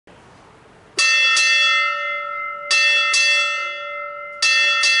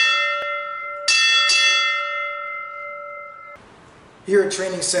Here at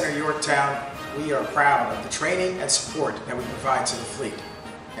Training Center Yorktown, we are proud of the training and support that we provide to the fleet,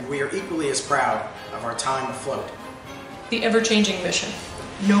 and we are equally as proud of our time afloat. The ever-changing mission.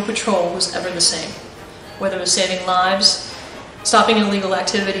 No patrol was ever the same. Whether it was saving lives, stopping illegal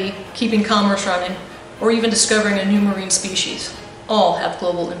activity, keeping commerce running, or even discovering a new marine species, all have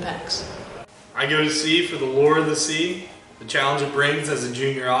global impacts. I go to sea for the lure of the sea, the challenge it brings as a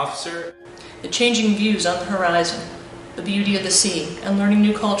junior officer, The changing views on the horizon, the beauty of the sea, and learning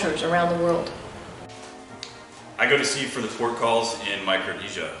new cultures around the world. I go to sea for the port calls in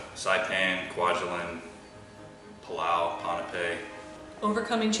Micronesia, Saipan, Kwajalein, Palau, Ponape.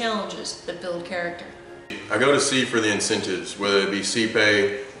 Overcoming challenges that build character. I go to sea for the incentives, whether it be sea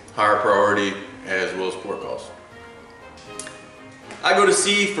pay, higher priority, as well as port calls. I go to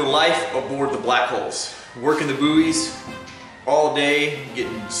sea for life aboard the Black Holes, working the buoys all day,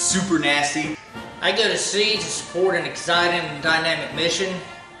 getting super nasty. I go to sea to support an exciting and dynamic mission,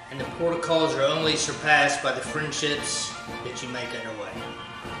 and the protocols are only surpassed by the friendships that you make underway.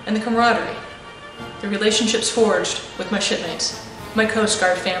 And the camaraderie, the relationships forged with my shipmates, my Coast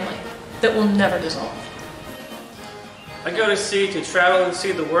Guard family, that will never dissolve. I go to sea to travel and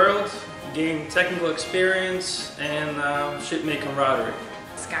see the world, gain technical experience, and shipmate camaraderie.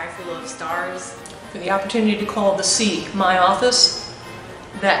 Sky full of stars. For the opportunity to call the sea my office,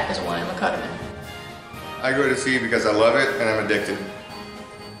 that is why I'm a cutterman. I go to sea because I love it and I'm addicted.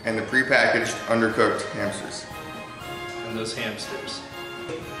 And the prepackaged, undercooked hamsters. and those hamsters.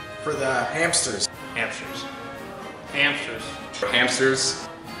 For the hamsters. Hamsters. Hamsters. Hamsters.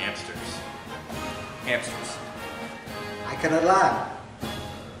 Hamsters. Hamsters. I cannot lie.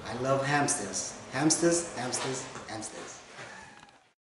 I love hamsters. Hamsters, hamsters, hamsters.